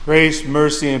Grace,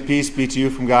 mercy, and peace be to you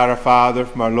from God our Father,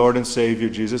 from our Lord and Savior,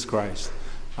 Jesus Christ.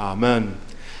 Amen.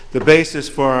 The basis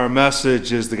for our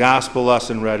message is the gospel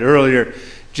lesson read earlier.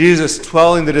 Jesus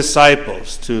telling the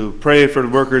disciples to pray for the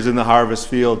workers in the harvest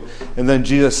field, and then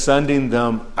Jesus sending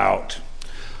them out.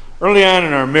 Early on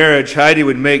in our marriage, Heidi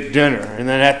would make dinner, and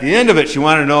then at the end of it, she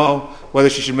wanted to know whether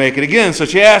she should make it again. So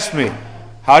she asked me,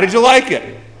 "How did you like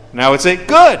it?" And I would say,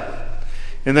 "Good."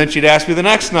 And then she'd ask me the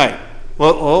next night,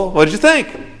 well, what did you think?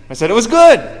 I said, "It was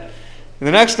good." And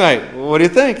the next night, "What do you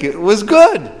think?" "It was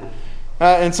good."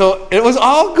 And so it was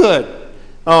all good.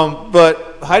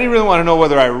 But Heidi really wanted to know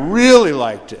whether I really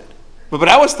liked it. But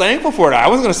I was thankful for it. I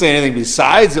wasn't going to say anything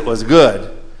besides it was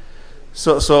good.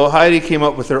 So Heidi came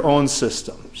up with her own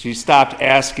system. She stopped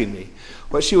asking me.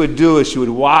 What she would do is she would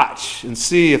watch and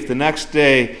see if the next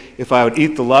day, if I would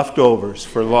eat the leftovers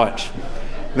for lunch.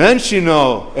 Then she'd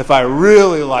know if I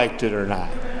really liked it or not.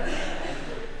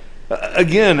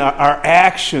 Again, our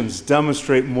actions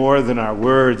demonstrate more than our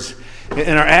words.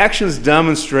 And our actions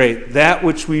demonstrate that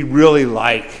which we really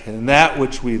like and that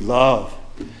which we love.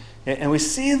 And we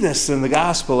see this in the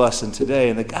gospel lesson today.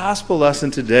 In the gospel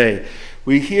lesson today,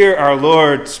 we hear our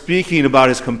Lord speaking about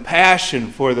his compassion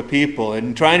for the people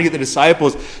and trying to get the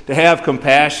disciples to have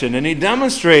compassion. And he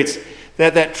demonstrates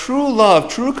that true love,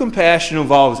 true compassion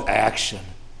involves action.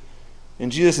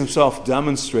 And Jesus himself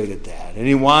demonstrated that. And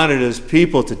he wanted his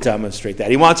people to demonstrate that.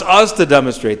 He wants us to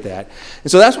demonstrate that. And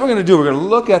so that's what we're going to do. We're going to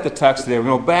look at the text today. We're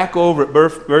going to go back over it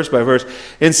verse by verse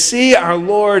and see our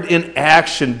Lord in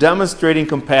action, demonstrating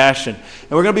compassion. And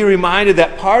we're going to be reminded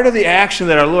that part of the action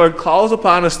that our Lord calls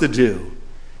upon us to do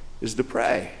is to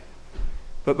pray.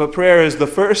 But prayer is the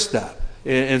first step.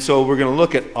 And so we're going to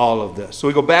look at all of this. So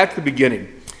we go back to the beginning.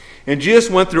 And Jesus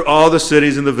went through all the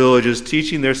cities and the villages,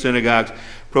 teaching their synagogues,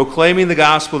 proclaiming the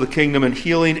gospel of the kingdom, and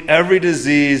healing every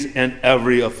disease and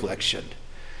every affliction.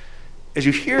 As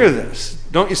you hear this,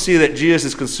 don't you see that Jesus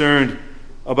is concerned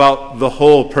about the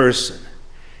whole person?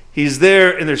 He's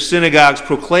there in their synagogues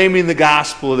proclaiming the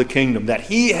gospel of the kingdom, that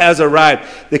he has arrived.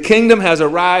 The kingdom has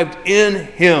arrived in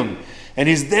him. And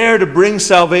he's there to bring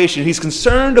salvation. He's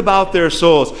concerned about their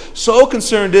souls. So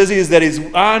concerned is he that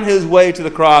he's on his way to the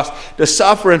cross to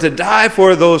suffer and to die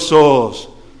for those souls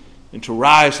and to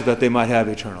rise so that they might have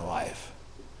eternal life.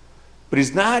 But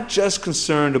he's not just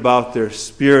concerned about their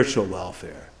spiritual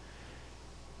welfare.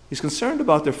 He's concerned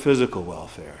about their physical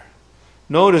welfare.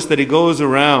 Notice that he goes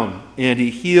around and he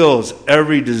heals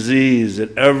every disease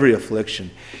and every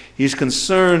affliction. He's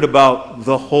concerned about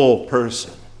the whole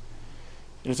person.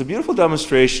 And it's a beautiful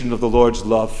demonstration of the Lord's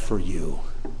love for you.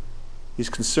 He's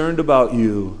concerned about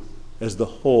you as the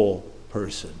whole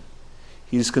person.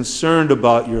 He's concerned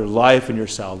about your life and your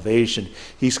salvation.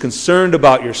 He's concerned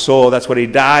about your soul. That's why he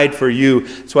died for you.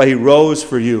 That's why he rose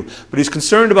for you. But he's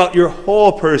concerned about your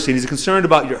whole person. He's concerned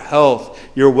about your health,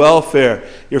 your welfare,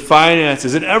 your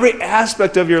finances, and every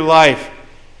aspect of your life,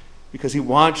 because he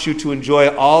wants you to enjoy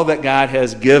all that God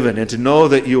has given and to know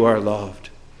that you are loved.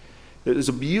 There's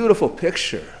a beautiful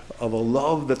picture of a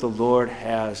love that the Lord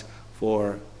has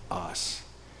for us.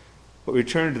 But we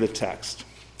return to the text.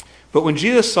 But when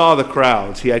Jesus saw the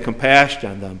crowds, he had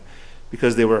compassion on them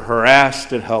because they were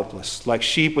harassed and helpless, like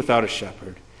sheep without a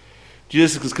shepherd.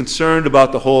 Jesus is concerned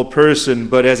about the whole person,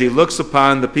 but as he looks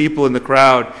upon the people in the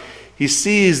crowd, he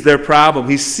sees their problem.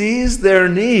 He sees their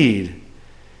need.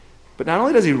 But not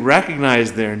only does he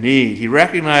recognize their need, he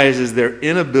recognizes their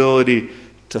inability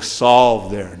to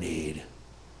solve their need,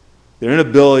 their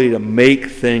inability to make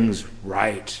things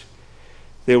right.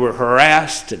 They were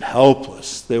harassed and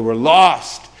helpless. They were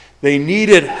lost. They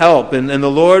needed help, and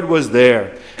the Lord was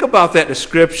there. Think about that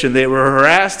description. They were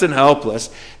harassed and helpless.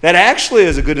 That actually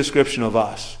is a good description of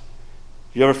us.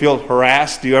 Do you ever feel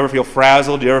harassed? Do you ever feel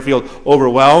frazzled? Do you ever feel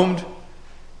overwhelmed?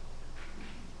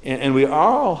 And we are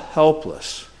all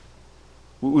helpless.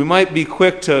 We might be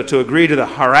quick to agree to the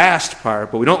harassed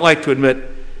part, but we don't like to admit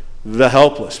the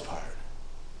helpless part.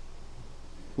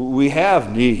 We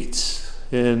have needs.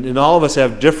 And all of us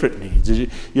have different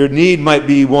needs. Your need might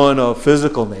be one of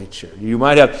physical nature. You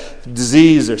might have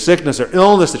disease or sickness or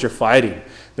illness that you're fighting.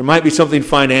 There might be something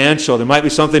financial. There might be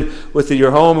something within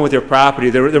your home and with your property.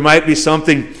 There might be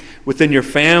something within your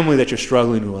family that you're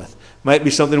struggling with. Might be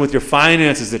something with your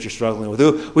finances that you're struggling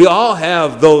with. We all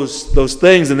have those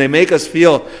things, and they make us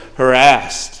feel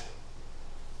harassed.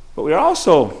 But we are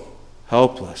also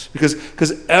helpless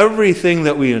because everything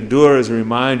that we endure is a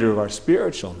reminder of our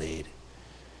spiritual need.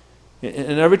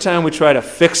 And every time we try to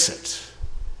fix it,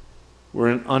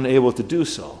 we're unable to do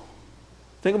so.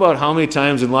 Think about how many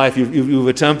times in life you've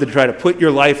attempted to try to put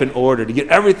your life in order, to get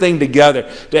everything together,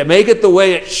 to make it the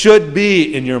way it should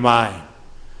be in your mind.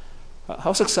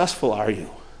 How successful are you?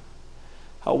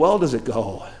 How well does it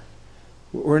go?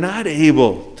 We're not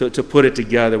able to put it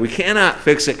together. We cannot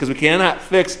fix it because we cannot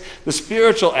fix the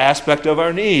spiritual aspect of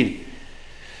our need.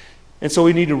 And so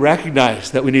we need to recognize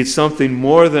that we need something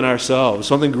more than ourselves,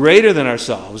 something greater than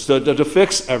ourselves to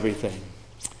fix everything.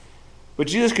 But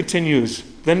Jesus continues.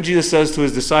 Then Jesus says to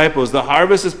his disciples, "The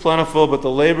harvest is plentiful, but the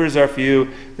laborers are few.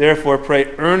 Therefore pray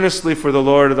earnestly for the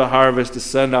Lord of the harvest to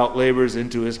send out laborers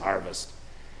into his harvest."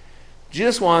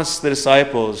 Jesus wants the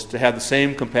disciples to have the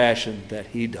same compassion that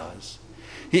he does.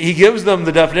 He gives them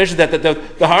the definition that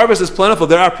the harvest is plentiful.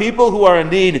 There are people who are in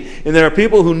need, and there are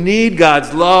people who need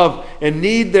God's love and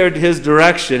need his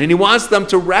direction. And he wants them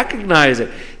to recognize it.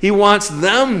 He wants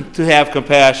them to have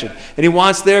compassion. And he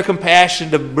wants their compassion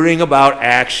to bring about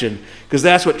action, because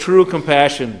that's what true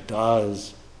compassion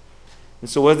does. And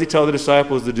so what does he tell the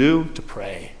disciples to do? To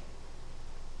pray.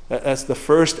 That's the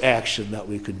first action that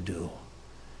we can do.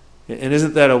 And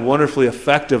isn't that a wonderfully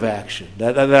effective action?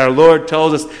 That our Lord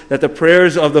tells us that the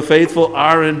prayers of the faithful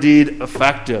are indeed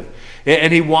effective.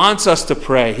 And he wants us to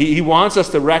pray. He wants us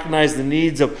to recognize the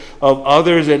needs of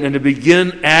others and to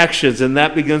begin actions, and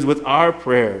that begins with our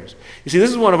prayers. You see,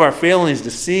 this is one of our failings,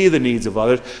 to see the needs of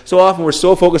others. So often we're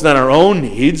so focused on our own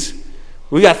needs.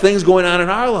 We got things going on in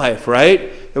our life,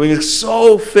 right? And we get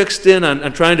so fixed in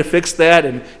on trying to fix that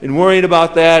and worrying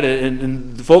about that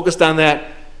and focused on that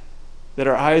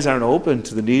our eyes aren't open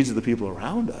to the needs of the people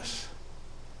around us.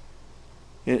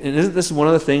 And isn't this one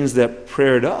of the things that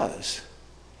prayer does?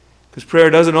 Because prayer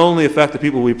doesn't only affect the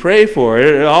people we pray for,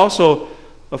 it also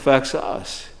affects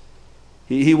us.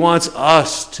 He wants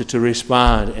us to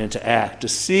respond and to act, to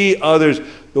see others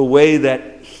the way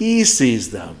that he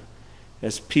sees them,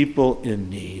 as people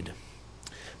in need.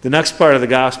 The next part of the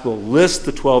gospel lists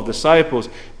the 12 disciples,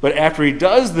 but after he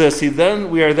does this,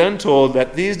 we are then told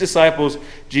that these disciples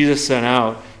Jesus sent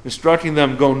out, instructing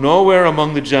them, "Go nowhere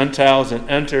among the Gentiles and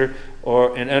enter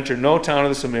no town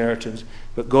of the Samaritans,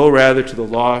 but go rather to the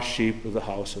lost sheep of the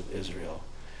house of Israel."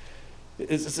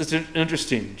 It's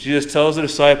interesting. Jesus tells the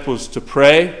disciples to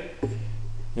pray,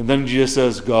 and then Jesus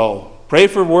says, "Go. Pray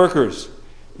for workers."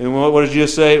 And what does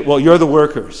Jesus say? Well, you're the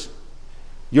workers.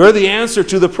 You're the answer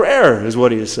to the prayer, is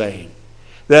what he is saying.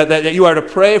 That you are to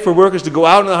pray for workers to go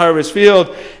out in the harvest field,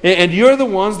 and you're the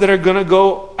ones that are going to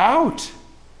go out.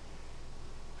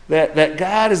 That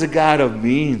God is a God of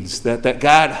means, that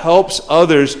God helps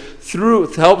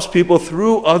people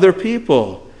through other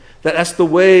people. That's the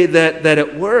way that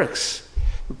it works.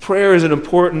 Prayer is an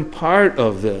important part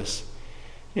of this.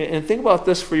 And think about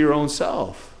this for your own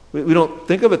self. We don't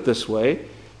think of it this way,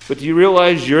 but do you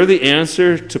realize you're the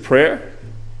answer to prayer?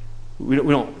 We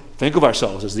don't think of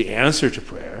ourselves as the answer to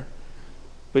prayer,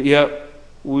 but yet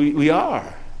we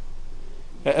are.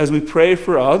 As we pray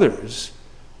for others,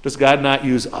 does God not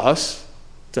use us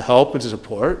to help and to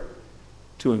support,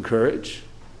 to encourage?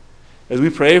 As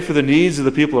we pray for the needs of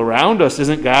the people around us,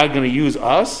 isn't God going to use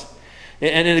us?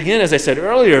 And again, as I said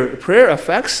earlier, prayer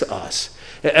affects us.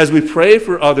 As we pray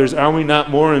for others, are we not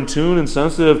more in tune and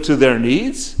sensitive to their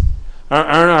needs?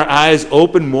 Aren't our eyes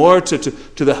open more to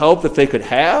the help that they could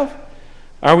have?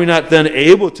 Are we not then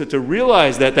able to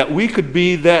realize that we could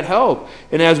be that help?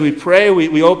 And as we pray,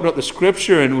 we open up the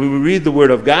Scripture and we read the Word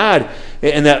of God,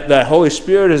 and that Holy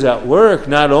Spirit is at work,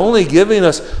 not only giving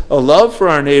us a love for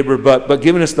our neighbor, but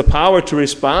giving us the power to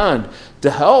respond, to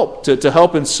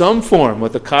help in some form,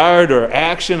 with a card or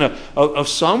action of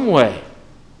some way.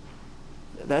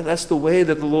 That's the way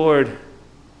that the Lord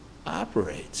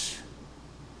operates.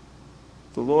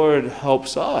 The Lord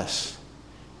helps us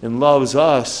and loves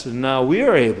us, and now we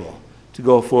are able to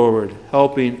go forward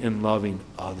helping and loving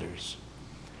others.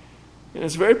 And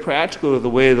it's very practical the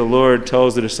way the Lord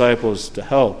tells the disciples to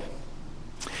help.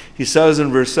 He says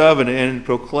in verse 7, "And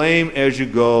proclaim as you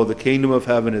go, the kingdom of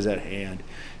heaven is at hand.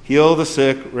 Heal the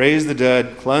sick, raise the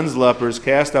dead, cleanse lepers,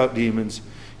 cast out demons.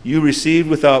 You received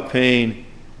without pain,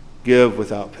 give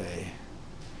without pay."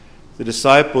 The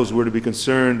disciples were to be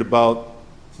concerned about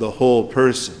the whole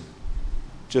person,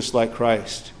 just like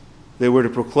Christ. They were to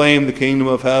proclaim the kingdom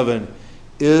of heaven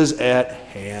is at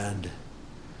hand.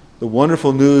 The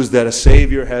wonderful news that a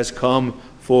Savior has come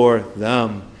for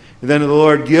them. And then the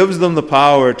Lord gives them the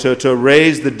power to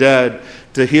raise the dead,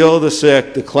 to heal the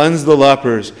sick, to cleanse the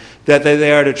lepers, that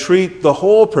they are to treat the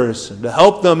whole person, to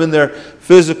help them in their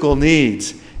physical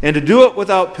needs, and to do it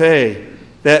without pay.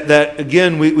 That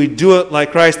again, we do it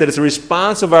like Christ, that it's a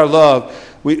response of our love,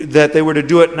 that they were to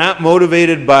do it not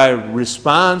motivated by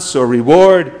response or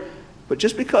reward, but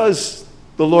just because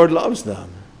the Lord loves them.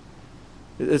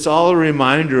 It's all a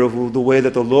reminder of the way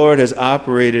that the Lord has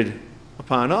operated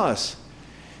upon us.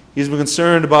 He's been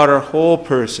concerned about our whole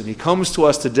person. He comes to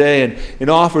us today and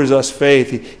offers us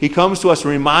faith. He comes to us to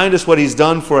remind us what He's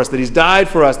done for us, that He's died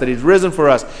for us, that He's risen for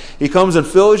us. He comes and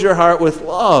fills your heart with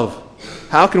love.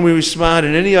 How can we respond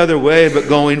in any other way but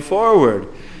going forward?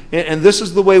 And this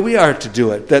is the way we are to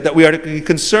do it, that we are to be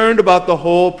concerned about the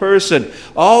whole person.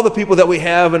 All the people that we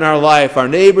have in our life, our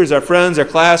neighbors, our friends, our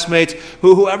classmates,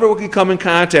 whoever we can come in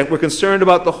contact, we're concerned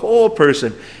about the whole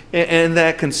person. And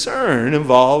that concern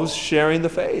involves sharing the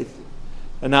faith,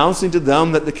 announcing to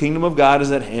them that the kingdom of God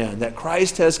is at hand, that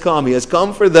Christ has come. He has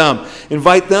come for them.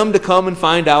 Invite them to come and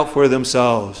find out for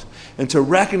themselves and to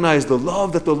recognize the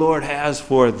love that the Lord has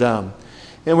for them.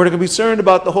 And we're to be concerned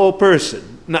about the whole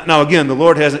person. Now, again, the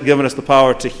Lord hasn't given us the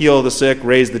power to heal the sick,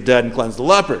 raise the dead, and cleanse the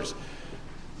lepers.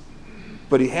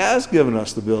 But He has given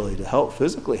us the ability to help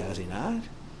physically, has He not?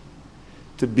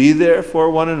 To be there for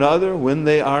one another when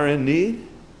they are in need.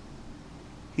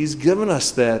 He's given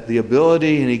us that, the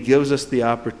ability, and He gives us the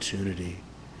opportunity.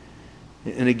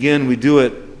 And again, we do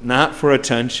it not for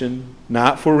attention,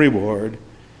 not for reward,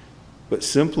 but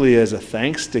simply as a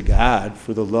thanks to God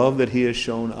for the love that He has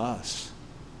shown us.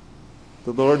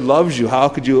 The Lord loves you. How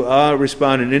could you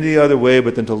respond in any other way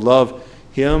but than to love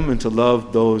Him and to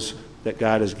love those that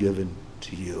God has given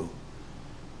to you?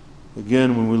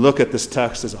 Again, when we look at this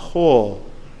text as a whole,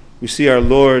 we see our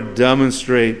Lord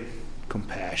demonstrate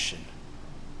compassion.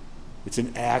 It's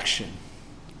in action.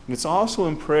 And it's also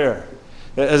in prayer.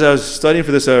 As I was studying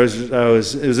for this, it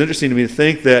was interesting to me to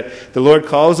think that the Lord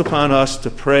calls upon us to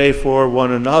pray for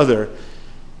one another.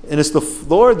 And it's the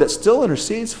Lord that still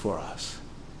intercedes for us.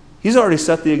 He's already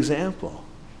set the example.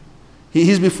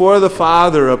 He's before the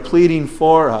Father pleading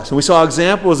for us. And we saw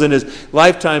examples in His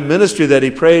lifetime ministry that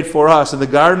He prayed for us. In the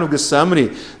Garden of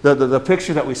Gethsemane, the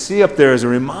picture that we see up there is a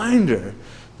reminder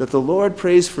that the Lord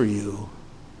prays for you.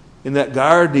 In that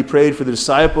garden, He prayed for the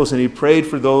disciples, and He prayed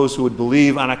for those who would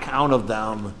believe on account of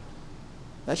them.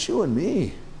 That's you and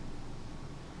me.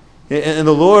 And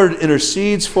the Lord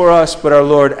intercedes for us, but our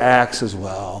Lord acts as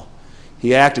well.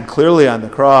 He acted clearly on the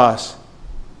cross.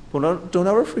 Well, don't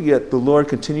ever forget, the Lord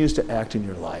continues to act in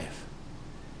your life.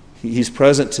 He's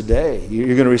present today. You're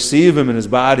going to receive Him in His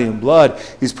body and blood.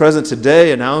 He's present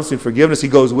today announcing forgiveness. He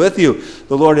goes with you.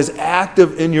 The Lord is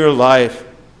active in your life,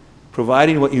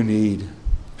 providing what you need: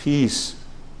 peace,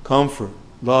 comfort,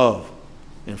 love,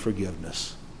 and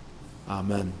forgiveness.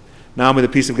 Amen. Now may the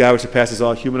peace of God, which surpasses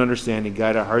all human understanding,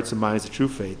 guide our hearts and minds to true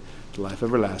faith, to life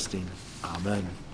everlasting. Amen.